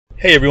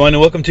Hey everyone, and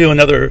welcome to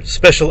another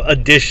special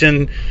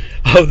edition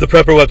of the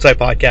Prepper Website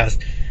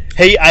Podcast.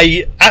 Hey,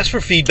 I asked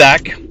for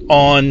feedback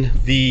on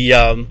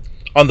the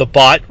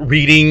bot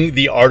reading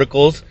the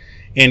articles,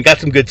 and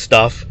got some good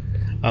stuff.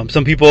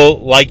 Some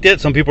people liked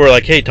it. Some people were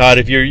like, "Hey Todd,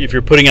 if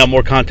you're putting out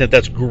more content,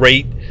 that's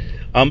great."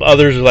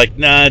 Others are like,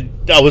 "Nah,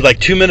 I was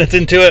like 2 minutes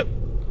into it,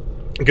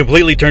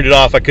 completely turned it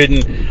off. I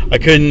couldn't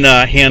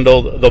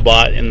handle the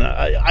bot," and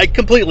I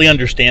completely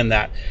understand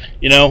that.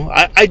 You know,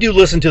 I do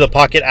listen to the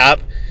Pocket app.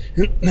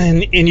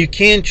 And you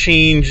can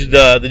change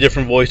the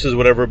different voices,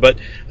 whatever. But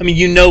I mean,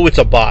 it's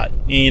a bot.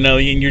 And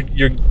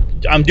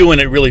I'm doing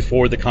it really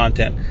for the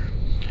content.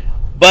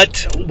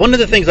 But one of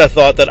the things I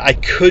thought that I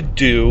could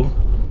do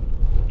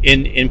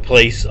in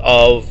place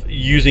of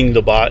using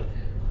the bot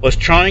was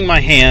trying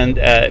my hand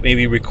at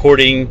maybe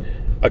recording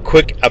a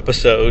quick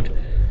episode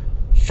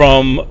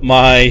from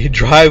my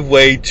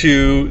driveway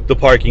to the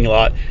parking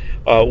lot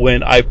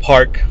when I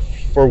park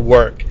for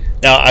work.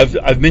 Now,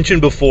 I've mentioned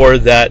before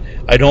that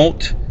I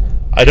don't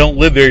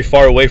live very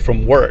far away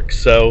from work,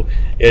 so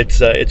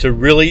it's a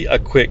really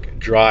quick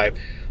drive.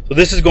 So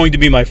this is going to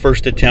be my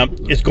first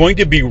attempt. It's going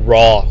to be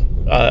raw.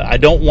 I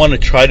don't want to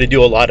try to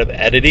do a lot of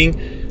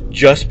editing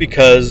just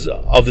because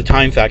of the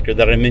time factor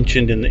that I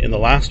mentioned in the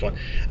last one.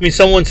 I mean,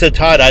 someone said,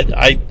 "Todd,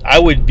 I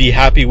would be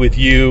happy with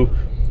you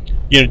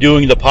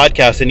doing the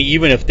podcast, and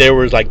even if there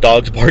was like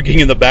dogs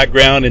barking in the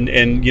background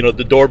and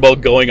the doorbell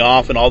going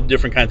off and all the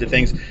different kinds of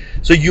things."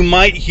 So you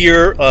might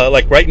hear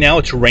like right now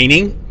it's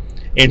raining.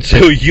 And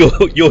so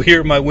you'll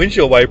hear my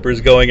windshield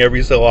wipers going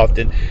every so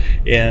often,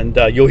 and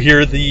you'll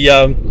hear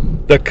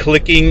the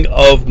clicking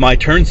of my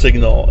turn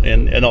signal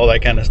and all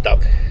that kind of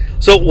stuff.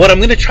 So what I'm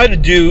going to try to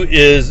do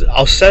is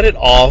I'll set it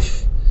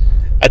off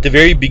at the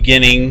very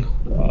beginning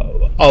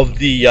of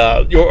the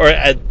or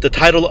at the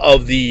title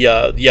of the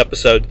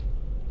episode,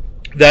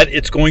 that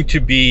it's going to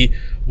be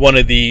one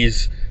of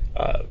these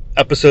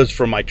episodes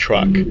from my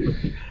truck.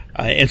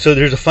 And so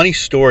there's a funny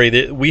story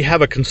that we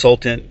have a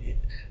consultant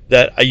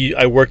that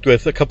I worked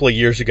with a couple of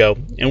years ago,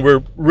 and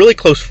we're really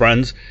close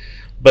friends,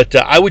 but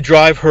I would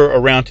drive her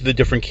around to the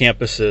different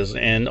campuses,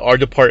 and our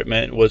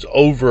department was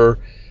over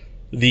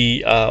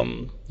the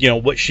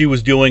what she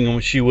was doing when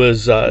she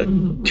was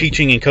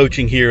teaching and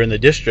coaching here in the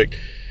district.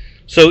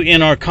 So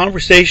in our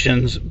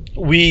conversations,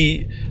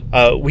 we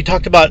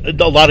talked about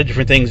a lot of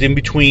different things in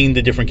between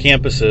the different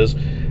campuses,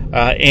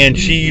 and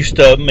she used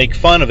to make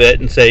fun of it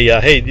and say,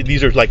 "Hey,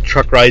 these are like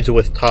truck rides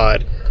with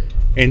Todd."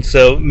 And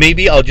so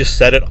maybe I'll just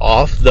set it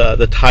off.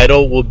 The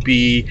title will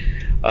be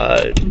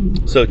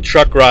so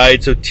truck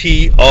rides, so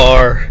TRWT,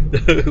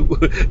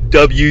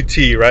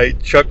 right?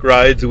 Truck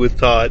rides with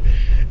Todd.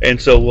 And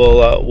so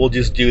we'll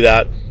just do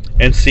that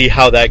and see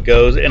how that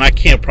goes. And I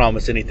can't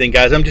promise anything,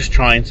 guys. I'm just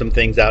trying some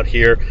things out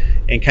here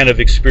and kind of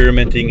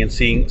experimenting and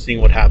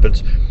seeing what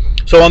happens.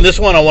 So on this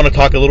one, I want to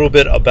talk a little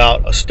bit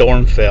about a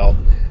storm fail.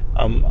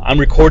 I'm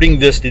recording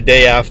this the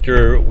day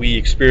after we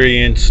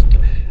experienced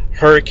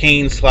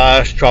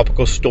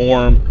hurricane/tropical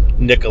storm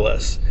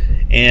Nicholas,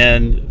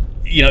 and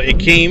it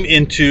came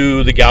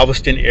into the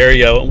Galveston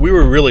area, and we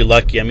were really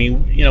lucky. I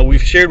mean,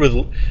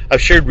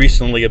 I've shared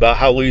recently about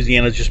how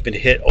Louisiana's just been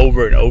hit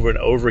over and over and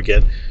over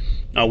again.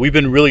 We've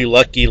been really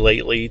lucky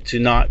lately to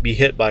not be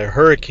hit by a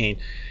hurricane,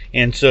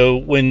 and so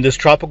when this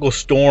tropical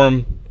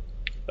storm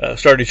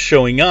started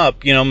showing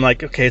up, I'm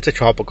like, okay, it's a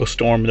tropical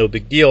storm, no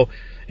big deal.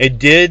 It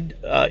did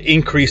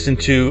increase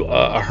into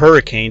a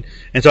hurricane,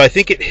 and so I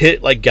think it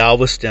hit like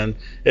Galveston.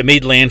 It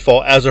made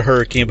landfall as a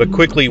hurricane, but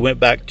quickly went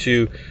back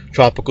to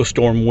tropical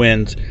storm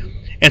winds.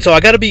 And so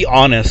I got to be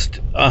honest,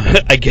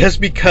 I guess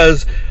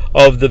because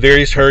of the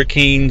various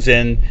hurricanes,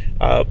 and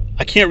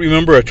I can't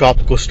remember a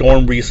tropical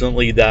storm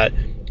recently that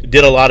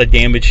did a lot of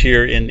damage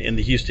here in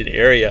the Houston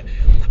area.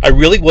 I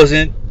really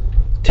wasn't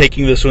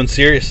taking this one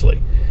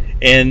seriously,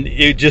 and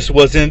it just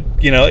wasn't,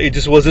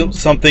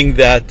 something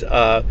that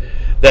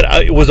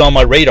it was on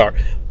my radar,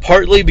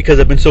 partly because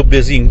I've been so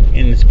busy and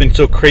it's been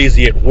so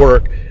crazy at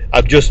work.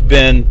 I've just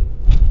been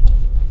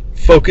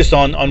focused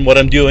on what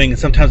I'm doing, and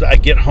sometimes I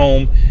get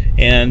home,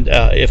 and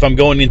if I'm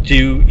going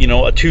into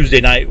a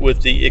Tuesday night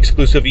with the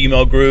exclusive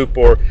email group,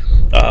 or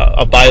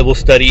a Bible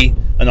study,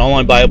 an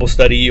online Bible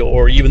study,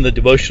 or even the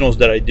devotionals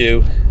that I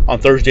do on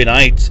Thursday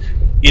nights,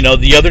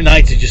 the other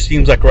nights it just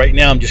seems like right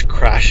now I'm just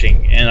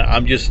crashing, and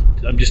I'm just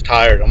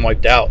tired, I'm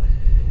wiped out.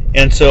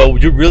 And so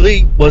it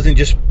really wasn't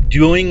just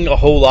doing a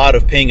whole lot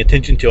of paying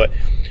attention to it.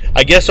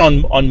 I guess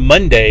on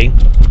Monday,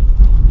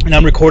 and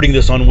I'm recording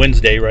this on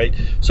Wednesday, right?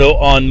 So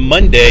on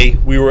Monday,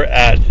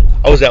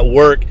 I was at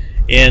work,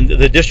 and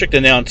the district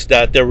announced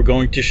that they were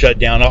going to shut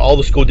down. All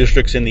the school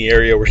districts in the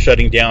area were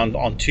shutting down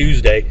on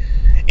Tuesday.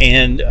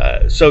 And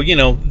so,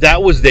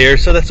 that was there.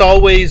 So that's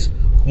always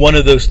one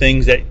of those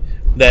things that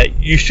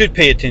you should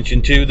pay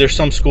attention to. There's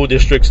some school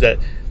districts that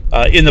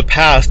in the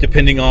past,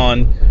 depending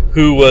on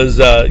who was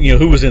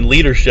in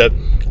leadership,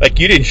 like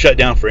you didn't shut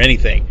down for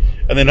anything,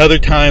 and then other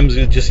times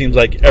it just seems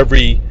like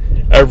every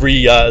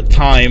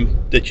time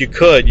that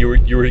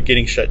you were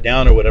getting shut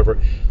down or whatever.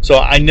 So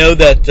I know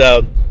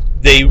that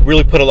they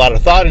really put a lot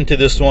of thought into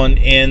this one,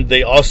 and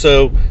they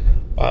also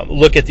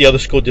look at the other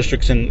school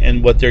districts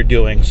and what they're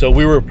doing. So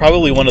we were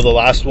probably one of the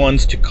last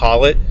ones to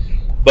call it,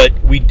 but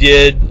we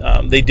did.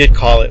 They did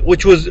call it,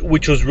 which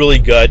was really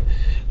good.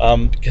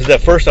 Because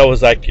at first I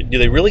was like, do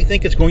they really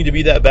think it's going to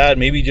be that bad?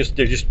 Maybe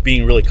they're just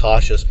being really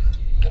cautious.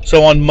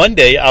 So on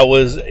Monday I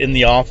was in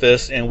the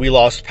office and we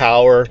lost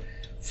power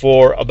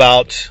for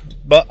about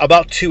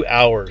 2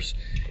 hours.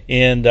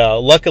 And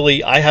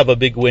luckily I have a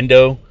big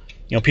window.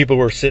 You know, people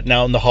were sitting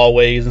out in the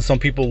hallways and some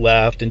people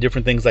left and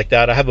different things like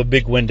that. I have a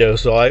big window,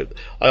 so I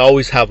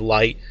always have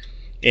light.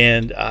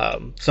 And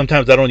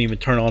sometimes I don't even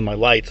turn on my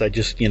lights. I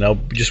just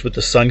with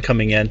the sun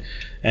coming in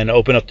and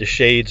open up the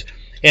shades.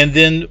 And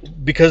then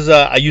because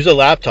I use a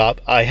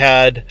laptop, I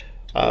had,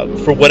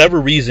 for whatever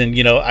reason,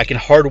 I can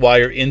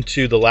hardwire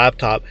into the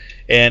laptop,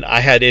 and I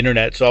had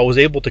internet, so I was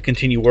able to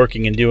continue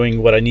working and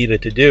doing what I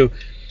needed to do.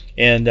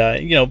 And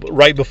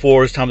right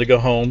before it's time to go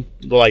home,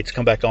 the lights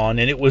come back on,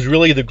 and it was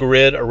really the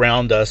grid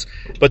around us,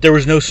 but there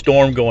was no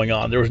storm going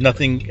on. There was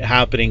nothing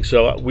happening,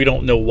 so we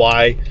don't know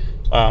why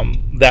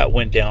that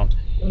went down.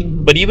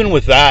 But even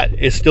with that,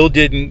 it still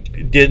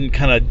didn't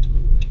kind of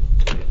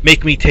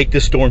make me take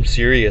this storm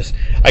serious.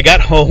 I got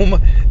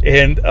home,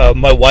 and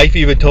my wife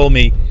even told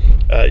me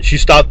she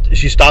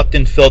stopped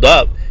and filled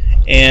up.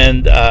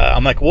 And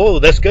I'm like, whoa,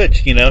 that's good.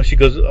 She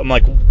goes, I'm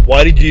like,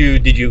 why did you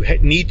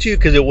need to?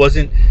 Because it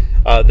wasn't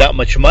that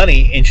much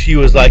money. And she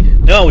was like,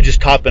 no, we're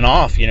just topping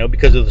off,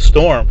 because of the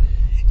storm.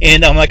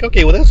 And I'm like,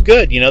 okay, well, that's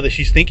good, that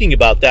she's thinking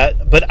about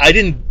that. But I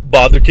didn't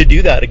bother to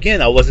do that.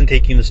 Again, I wasn't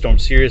taking the storm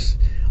serious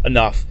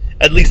enough.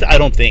 At least I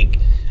don't think.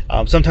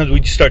 Sometimes we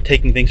just start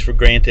taking things for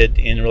granted,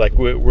 and we're like,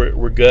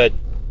 we're good.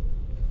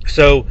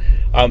 So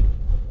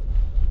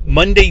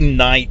Monday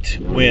night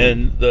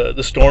when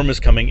the storm is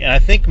coming, and I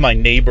think my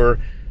neighbor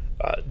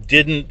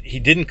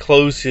didn't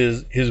close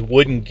his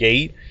wooden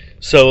gate.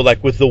 So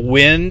like with the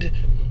wind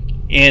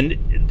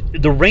and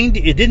the rain,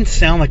 it didn't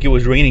sound like it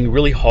was raining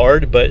really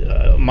hard.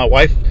 But my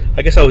wife,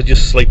 I guess I was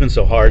just sleeping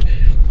so hard.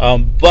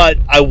 But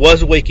I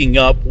was waking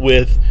up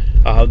with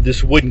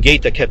this wooden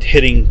gate that kept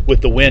hitting with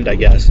the wind, I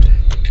guess.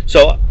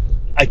 So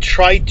I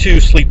tried to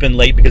sleep in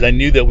late because I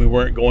knew that we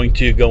weren't going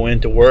to go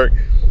into work,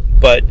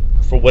 but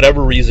for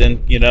whatever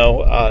reason,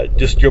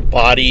 just your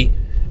body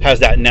has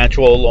that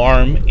natural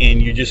alarm,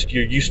 and you're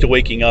used to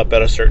waking up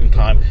at a certain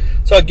time.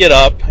 So I get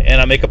up and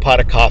I make a pot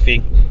of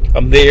coffee.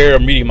 I'm there.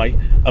 I'm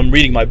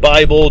reading my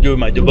Bible, doing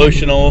my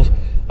devotionals,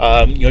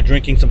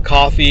 drinking some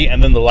coffee,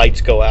 and then the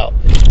lights go out,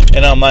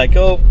 and I'm like,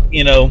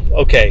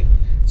 okay.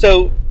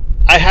 So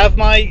I have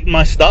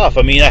my stuff.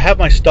 I mean, I have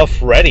my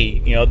stuff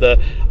ready.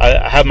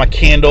 I have my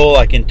candle.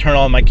 I can turn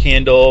on my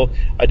candle.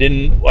 I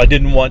didn't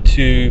want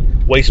to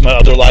waste my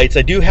other lights.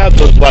 I do have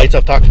those lights.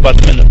 I've talked about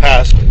them in the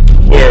past.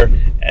 Where,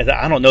 and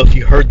I don't know if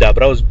you heard that,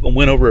 but I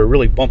went over a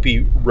really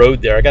bumpy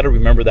road there. I got to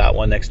remember that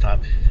one next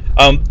time.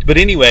 But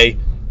anyway,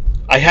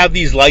 I have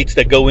these lights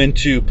that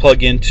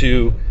plug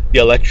into the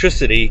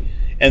electricity,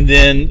 and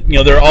then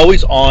they're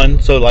always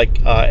on. So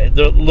like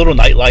they're little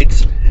night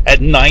lights. At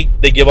night,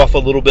 they give off a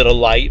little bit of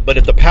light, but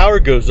if the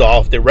power goes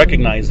off, they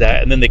recognize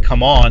that, and then they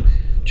come on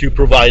to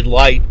provide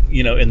light,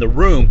 in the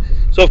room.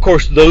 So, of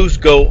course, those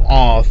go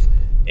off,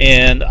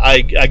 and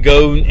I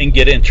go and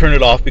get it and turn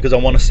it off because I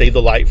want to save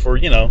the light for,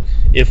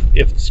 if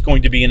it's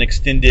going to be an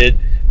extended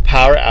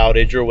power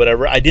outage or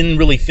whatever. I didn't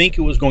really think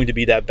it was going to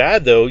be that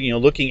bad, though.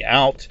 Looking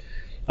out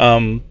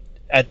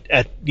at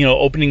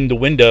opening the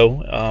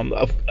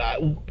window,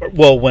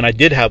 when I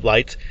did have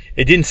lights,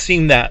 it didn't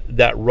seem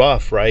that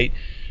rough, right?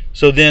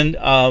 So then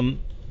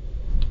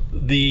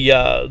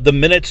the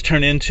minutes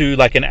turn into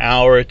like an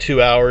hour,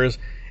 2 hours,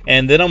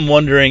 and then I'm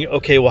wondering,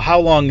 okay, well, how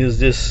long is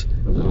this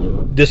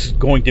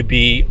going to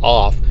be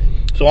off?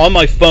 So on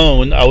my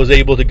phone, I was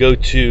able to go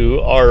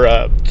to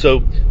our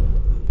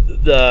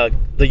the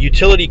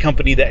utility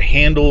company that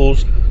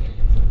handles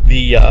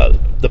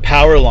the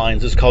power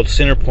lines is called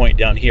CenterPoint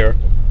down here,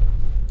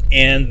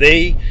 and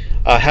they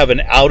have an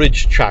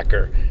outage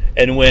tracker.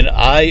 And when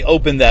I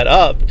opened that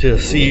up to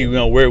see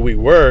where we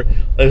were,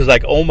 it was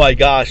like, oh my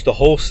gosh, the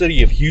whole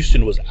city of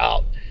Houston was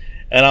out.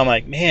 And I'm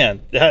like, man,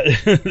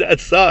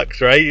 that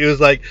sucks, right? It was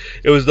like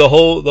it was the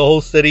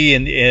whole city,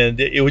 and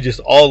it was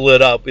just all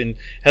lit up and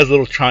has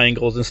little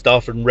triangles and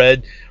stuff. And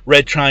red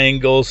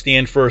triangles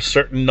stand for a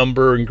certain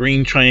number, and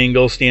green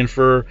triangles stand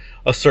for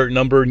a certain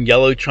number, and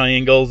yellow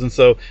triangles. And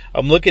so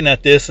I'm looking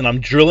at this, and I'm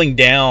drilling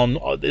down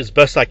as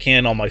best I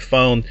can on my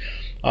phone,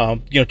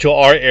 to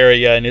our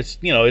area, and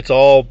it's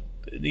all,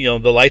 the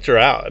lights are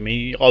out. I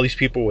mean, all these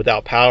people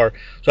without power.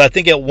 So I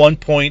think at one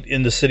point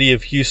in the city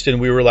of Houston,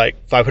 we were like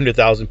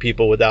 500,000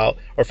 people without,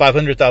 or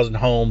 500,000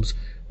 homes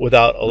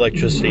without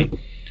electricity.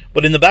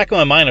 But in the back of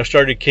my mind, I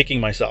started kicking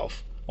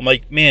myself. I'm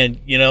like,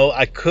 man,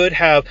 I could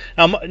have.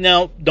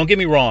 Now, don't get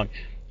me wrong.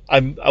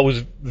 I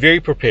was very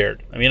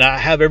prepared. I mean, I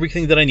have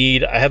everything that I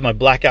need. I have my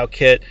blackout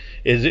kit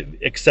is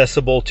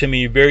accessible to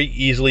me, very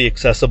easily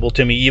accessible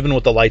to me, even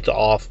with the lights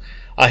off.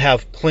 I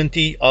have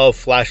plenty of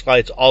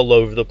flashlights all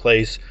over the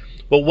place.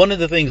 But one of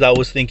the things I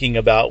was thinking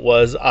about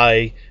was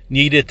I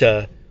needed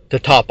to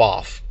top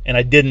off, and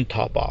I didn't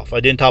top off.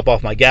 I didn't top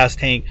off my gas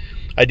tank.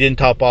 I didn't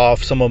top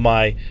off some of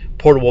my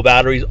portable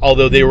batteries,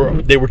 although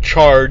they were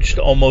charged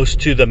almost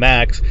to the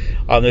max.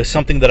 There's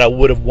something that I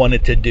would have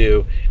wanted to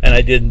do and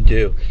I didn't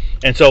do,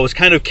 and so I was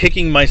kind of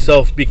kicking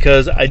myself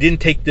because I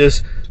didn't take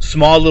this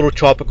small little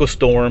tropical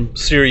storm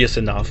serious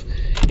enough.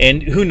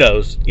 And who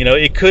knows,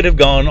 it could have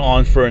gone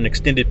on for an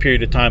extended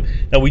period of time.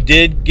 Now, we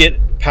did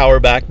get power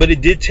back, but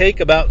it did take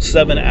about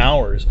 7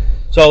 hours.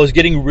 So I was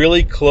getting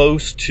really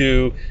close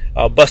to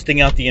busting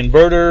out the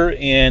inverter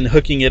and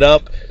hooking it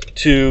up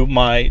to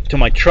my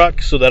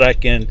truck so that I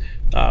can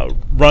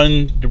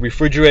run the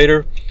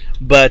refrigerator.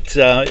 But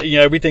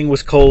everything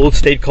was cold,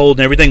 stayed cold,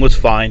 and everything was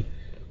fine.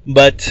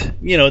 But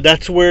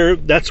that's where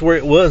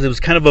it was. It was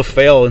kind of a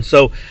fail. And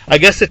so I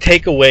guess the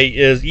takeaway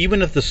is,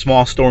 even if the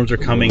small storms are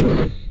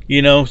coming,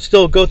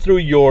 still go through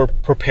your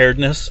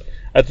preparedness.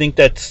 I think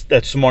that's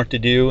smart to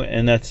do,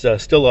 and that's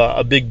still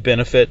a big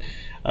benefit.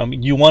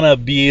 You want to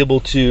be able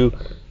to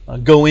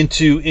go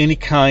into any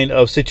kind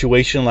of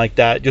situation like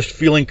that just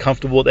feeling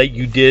comfortable that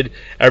you did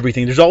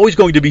everything. There's always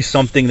going to be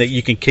something that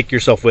you can kick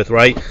yourself with,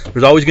 right?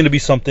 There's always going to be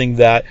something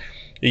that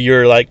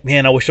you're like,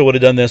 man, I wish I would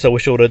have done this, I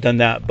wish I would have done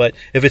that. But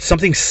if it's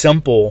something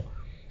simple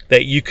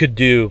that you could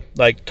do,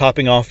 like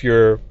topping off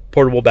your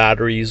portable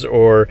batteries,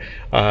 or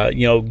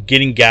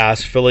getting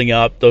gas, filling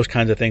up, those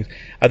kinds of things,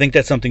 I think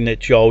that's something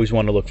that you always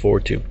want to look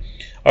forward to.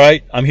 All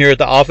right, I'm here at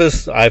the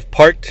office. I've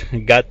parked,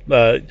 got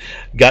my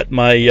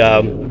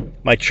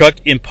my truck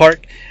in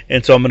park,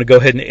 and so I'm going to go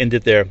ahead and end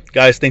it there.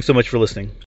 Guys, thanks so much for listening.